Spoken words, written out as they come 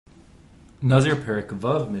Nazir Perik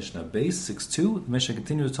Vav Mishnah Base 6.2. The Mishnah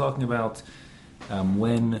continues talking about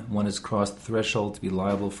when one has crossed the threshold to be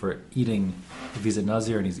liable for eating, if he's a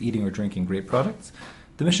Nazir and he's eating or drinking grape products.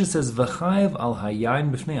 The Mishnah says, V'chayev al hayayin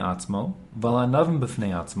b'fnei atzmo, v'al hanavim b'fnei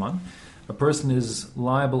atzman. A person is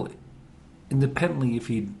liable independently if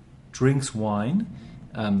he drinks wine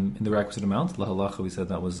in the requisite amount. Lahalacha, we said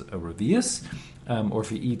that was a revius. Or if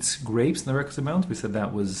he eats grapes in the requisite amount, we said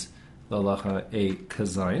that was lahalacha a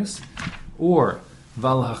kazayas. Or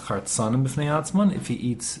val hachartzanim b'fnei atzman, if he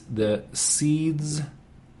eats the seeds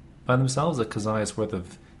by themselves, a kazayas worth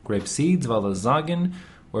of grape seeds, val zagin,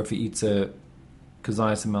 or if he eats a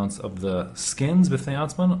kazayas amounts of the skins b'fnei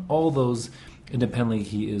atzman, all those independently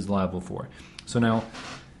he is liable for. So now,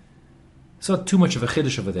 it's not too much of a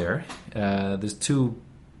chiddush over there. There's two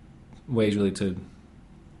ways really to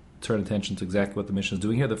turn attention to exactly what the Mishnah is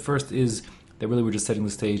doing here. The first is that really we're just setting the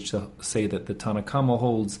stage to say that the Tanna Kama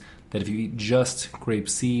holds that if you eat just grape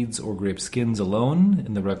seeds or grape skins alone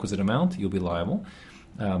in the requisite amount, you'll be liable,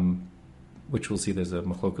 which we'll see there's a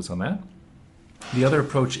machlokas on that. The other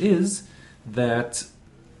approach is that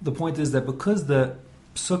the point is that because the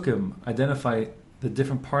psukim identify the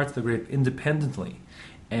different parts of the grape independently,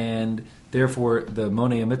 and therefore the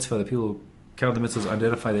monei mitzvah, the people who count the mitzvahs,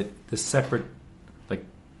 identify that the separate, like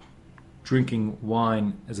drinking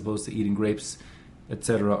wine as opposed to eating grapes,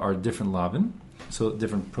 etc., are different lavin, so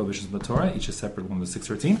different prohibitions of the Torah, each a separate one, the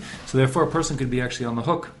 613. So therefore a person could be actually on the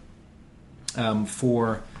hook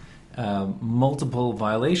for multiple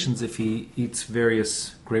violations if he eats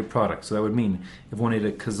various grape products. So that would mean if one ate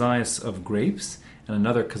a kazayas of grapes, and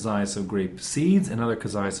another kazayas of grape seeds, another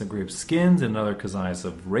kazayas of grape skins, another kazayas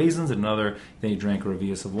of raisins, another, then he drank a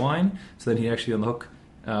revius of wine, so then he'd actually on the hook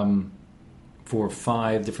for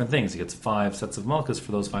 5 different things. He gets 5 sets of malchus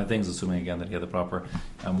for those 5 things, assuming again that he had the proper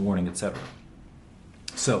warning, etc.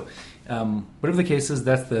 So, whatever the case is,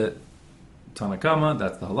 that's the Tanna Kama,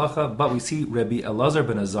 that's the halacha. But we see Rabbi Elazar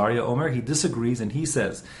ben Azariah Omer, he disagrees, and he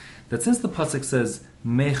says that since the pasuk says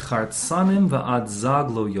mechartsanim va'ad zag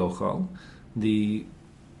lo yochal, the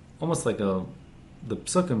almost like the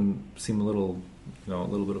psukim seem a little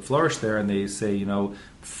bit of flourish there, and they say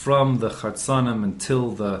from the chartsanim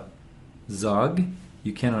until the zag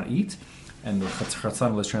you cannot eat, and the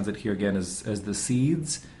chartsanim, let's translate here again as the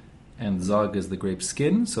seeds, and zag is the grape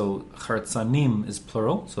skin. So chartsanim is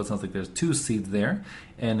plural, so it sounds like there's 2 seeds there,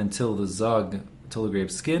 and until the zag, until the grape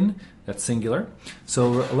skin, that's singular.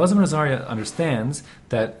 So Elazar ben Azariah understands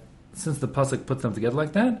that since the pasuk puts them together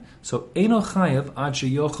like that, so eino chayev ad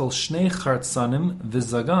sheyochel shnei chartsanim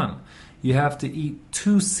v'zagan. You have to eat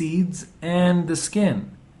 2 seeds and the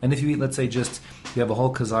skin. And if you eat, let's say, just you have a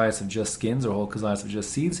whole kazayas of just skins or a whole kazayas of just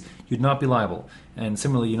seeds, you'd not be liable. And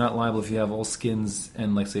similarly, you're not liable if you have all skins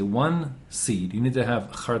and, like, say, 1 seed. You need to have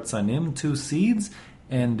chartsanim, 2 seeds,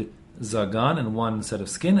 and zagan, and 1 set of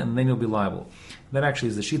skin, and then you'll be liable. That actually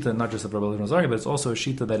is the shita, not just of Rabbi Elazar, but it's also a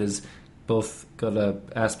shita that is both got an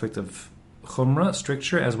aspect of chumrah,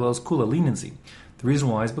 stricture, as well as kula, leniency. The reason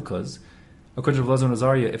why is because, according to Rabbi Elazar ben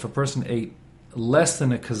Azariah, if a person ate less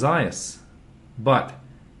than a kazayas, but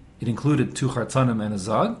it included 2 chartsanim and a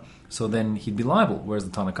zag, so then he'd be liable. Whereas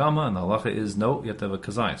the Tanna Kama and the halacha is no, you have to have a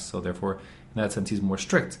kazayas. So therefore, in that sense, he's more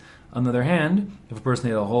strict. On the other hand, if a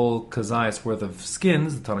person ate a whole kazayas worth of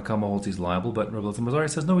skins, the Tanna Kama holds he's liable, but Rabbi Elazar ben Azariah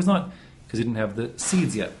says no, he's not, because he didn't have the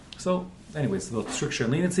seeds yet. So, anyways, the stricture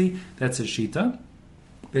and leniency, that's his shita,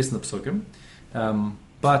 based on the psukim,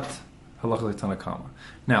 but halacha like Tanna Kama.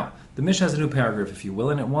 Now, the Mishnah has a new paragraph, if you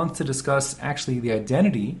will, and it wants to discuss actually the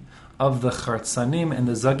identity of the chartsanim and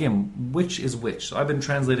the zagim, which is which. So I've been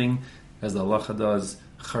translating, as the halacha does,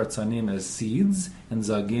 chartsanim as seeds and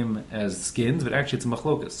zagim as skins, but actually it's a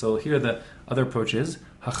machlokas. So here the other approach is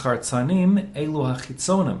hachartsanim elu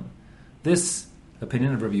hachitzonim. This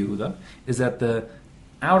opinion of Rabbi Yehuda is that the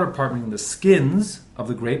outer part, meaning the skins of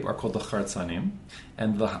the grape, are called the chartsanim,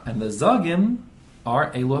 and the zagim are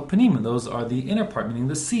elu hapanim, and those are the inner part, meaning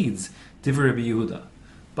the seeds. Divrei Rabbi Yehuda.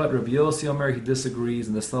 But Rabbi Yossi Omer, he disagrees,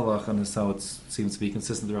 and this halacha, and this is how it seems to be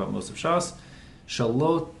consistent throughout most of Shas.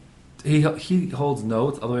 Shalot, he holds no,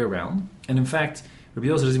 it's the other way around. And in fact, Rabbi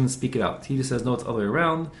Yossi doesn't even speak it out. He just says no, it's the other way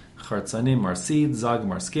around. Chartsanim are seeds, zagim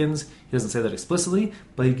are skins. He doesn't say that explicitly,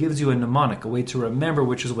 but he gives you a mnemonic, a way to remember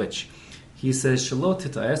which is which. He says shalot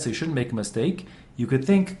titayeh, so you shouldn't make a mistake. You could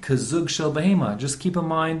think kazug shel behema. Just keep in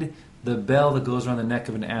mind the bell that goes around the neck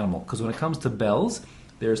of an animal, because when it comes to bells,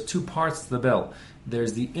 there's 2 parts to the bell.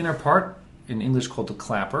 There's the inner part, in English called the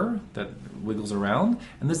clapper, that wiggles around,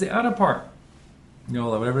 and there's the outer part,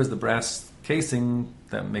 whatever is the brass casing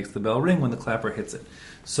that makes the bell ring when the clapper hits it.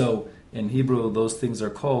 So In Hebrew, those things are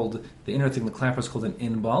called, the inner thing, the clapper, is called an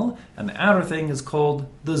inbal, and the outer thing is called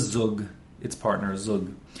the zug, its partner,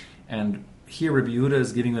 zug. And here Rabbi Yehuda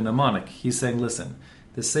is giving you a mnemonic. He's saying, listen,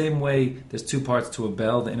 the same way there's two parts to a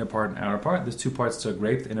bell, the inner part and outer part, there's two parts to a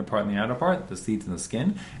grape, the inner part and the outer part, the seeds and the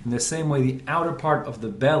skin. In the same way, the outer part of the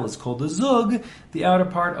bell is called the zug, the outer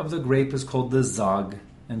part of the grape is called the zag.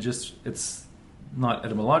 And just, it's not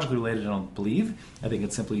etymologically related, I don't believe. I think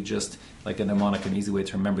it's simply just like a mnemonic, an easy way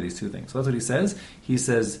to remember these two things. So that's what he says. He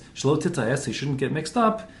says, Shlo titayes, he shouldn't get mixed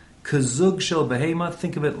up. Kazug shel behema,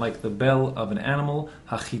 think of it like the bell of an animal.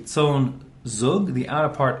 Hachitzon zug, the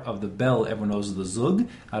outer part of the bell, everyone knows is the zug.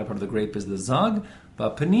 Outer part of the grape is the zag.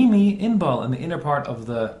 Panimi inbal, and the inner part of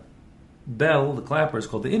the bell, the clapper, is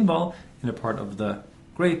called the inbal. Inner part of the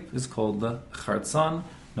grape is called the chartzan.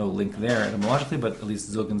 No link there etymologically, but at least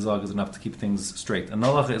zug and zag is enough to keep things straight. And the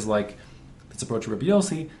halacha is like this approach of Rabbi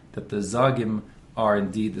Yossi, that the zagim are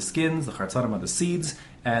indeed the skins, the chartzanim are the seeds,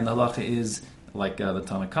 and the halacha is like the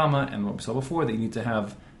Tanakama and what we saw before, that you need to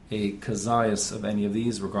have a kazayas of any of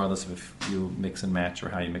these, regardless of if you mix and match or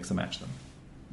how you mix and match them.